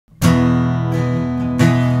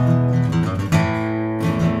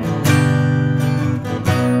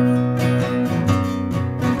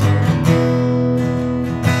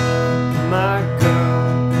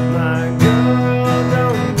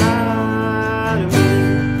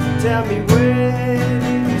tell me, where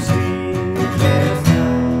did you sleep last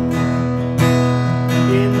night?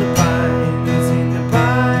 In the pines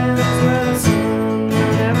where the sun will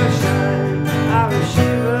never shine. I will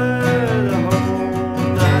shiver the whole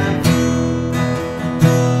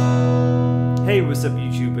night. Hey, what's up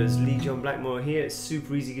YouTubers? Lee John Blackmore here at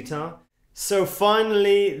Super Easy Guitar. So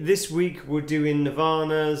finally, this week we're doing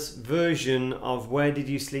Nirvana's version of Where Did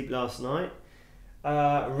You Sleep Last Night?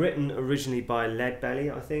 Written originally by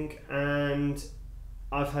Leadbelly, I think, and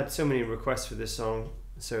I've had so many requests for this song,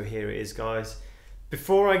 so here it is, guys.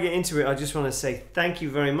 Before I get into it, I just want to say thank you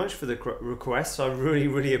very much for the requests. I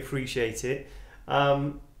really appreciate it.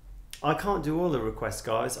 I can't do all the requests,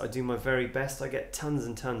 guys. I do my very best. I get tons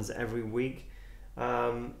and tons every week.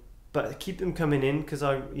 But keep them coming in, because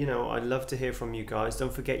I love to hear from you guys.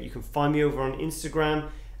 Don't forget, you can find me over on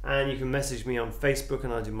Instagram and you can message me on Facebook,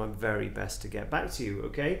 and I'll do my very best to get back to you,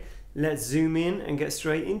 okay? Let's zoom in and get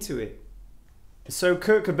straight into it. So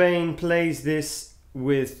Kurt Cobain plays this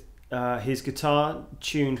with his guitar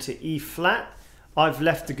tuned to E flat. I've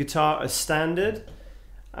left the guitar as standard,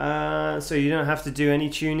 so you don't have to do any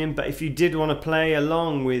tuning, but if you did want to play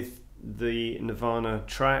along with the Nirvana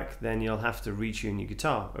track, then you'll have to retune your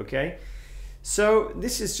guitar, okay? So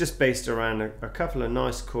this is just based around a couple of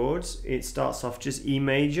nice chords. It starts off just E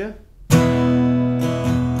major.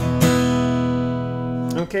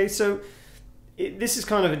 Okay, so this is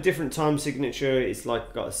kind of a different time signature. It's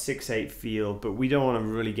like got a 6/8 feel, but we don't want to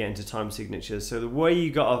really get into time signatures. So the way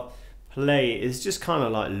you gotta play is just kind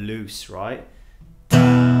of like loose, right?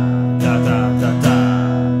 Da, da, da, da,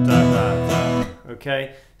 da, da, da, da.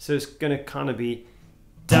 Okay, so it's gonna kind of be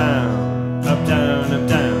down, up, down, up,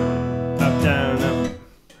 down, up, down, up.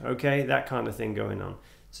 Okay, that kind of thing going on.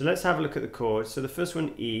 So let's have a look at the chords. So the first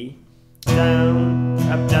one, E, down,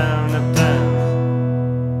 up, down, up, down.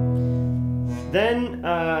 Then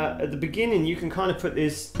at the beginning, you can kind of put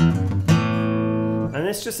this, and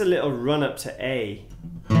it's just a little run up to A,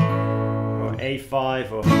 or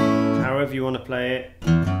A5, or however you want to play it.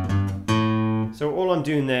 So all I'm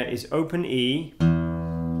doing there is open E,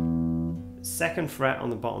 2nd fret on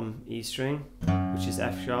the bottom E string, which is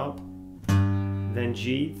F sharp, then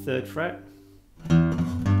G, 3rd fret,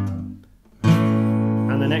 and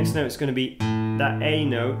the next note is going to be that A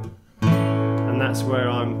note, and that's where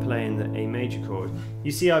I'm playing the A major chord.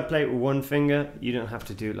 You see I play it with one finger. You don't have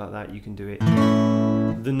to do it like that, you can do it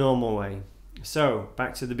the normal way. So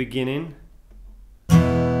back to the beginning.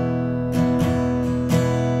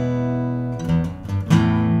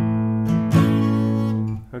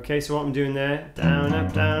 Okay, so what I'm doing there, down,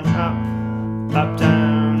 up, down, up, up,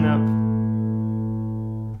 down, up,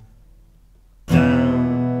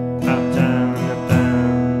 down, up, down, up,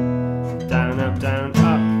 down, down, up, down,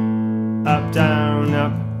 up, down,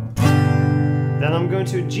 up. Then I'm going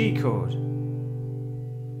to a G chord.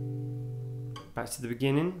 Back to the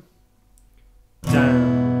beginning.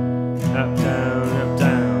 Down, up, down, up,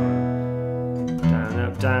 down, down,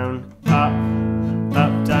 up, down,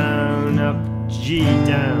 up, down, up. G,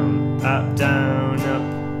 down, up, up.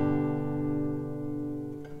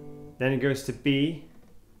 Then it goes to B.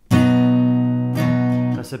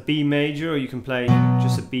 That's a B major, or you can play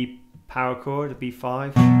just a B power chord, a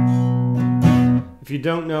B5. If you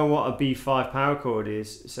don't know what a B5 power chord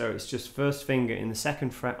is, so it's just first finger in the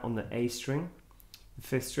 2nd fret on the A string, the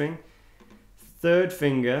 5th string, 3rd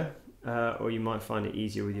finger, or you might find it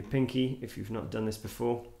easier with your pinky if you've not done this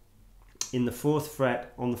before, in the 4th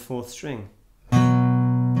fret on the 4th string.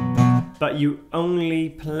 But you only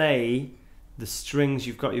play the strings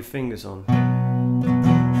you've got your fingers on.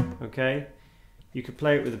 Okay? You could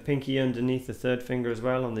play it with the pinky underneath the 3rd finger as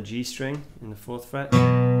well on the G string in the 4th fret.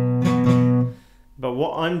 But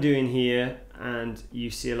what I'm doing here, and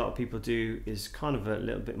you see a lot of people do, is kind of a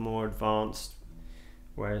little bit more advanced,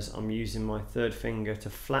 whereas I'm using my 3rd finger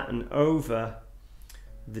to flatten over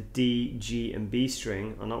the D, G and B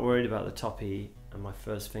string. I'm not worried about the top E, and my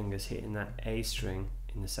 1st finger's hitting that A string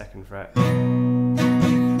in the 2nd fret.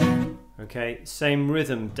 Okay, same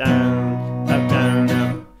rhythm, down,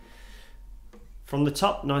 up. From the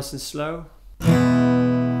top, nice and slow.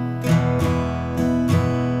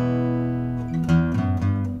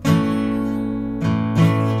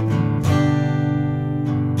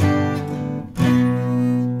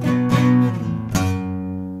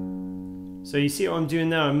 So you see what I'm doing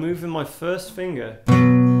there? I'm moving my 1st finger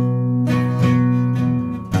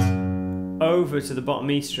over to the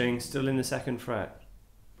bottom E string, still in the 2nd fret.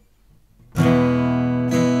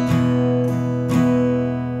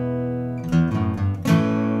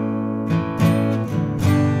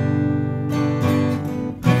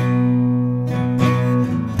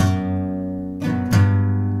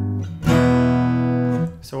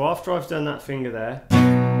 after I've done that finger there,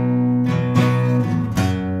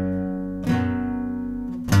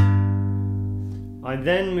 I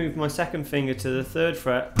then move my second finger to the 3rd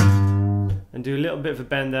fret and do a little bit of a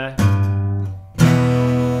bend there,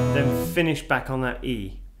 then finish back on that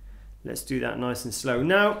E. Let's do that nice and slow.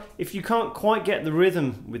 Now, if you can't quite get the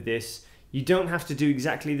rhythm with this, you don't have to do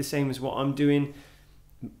exactly the same as what I'm doing.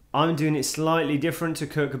 I'm doing it slightly different to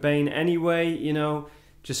Kurt Cobain anyway, you know,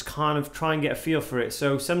 just kind of try and get a feel for it.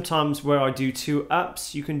 So sometimes where I do 2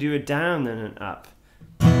 ups, you can do a down and an up.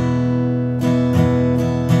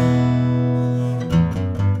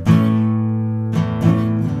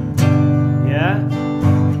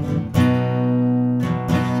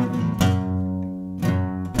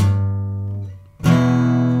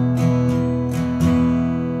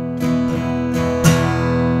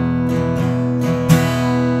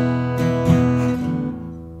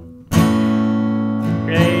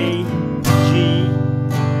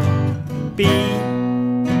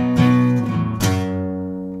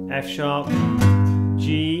 F sharp,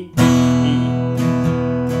 G, E.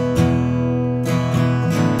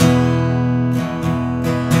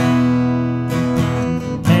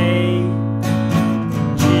 A,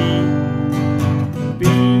 G, B.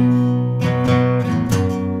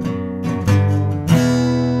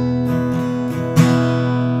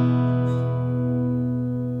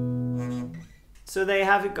 So there you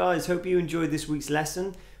have it, guys. Hope you enjoyed this week's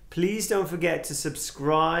lesson. Please don't forget to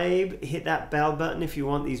subscribe, hit that bell button if you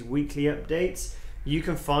want these weekly updates. You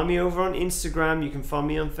can find me over on Instagram, you can find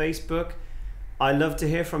me on Facebook. I love to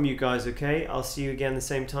hear from you guys, okay? I'll see you again the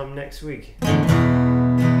same time next week.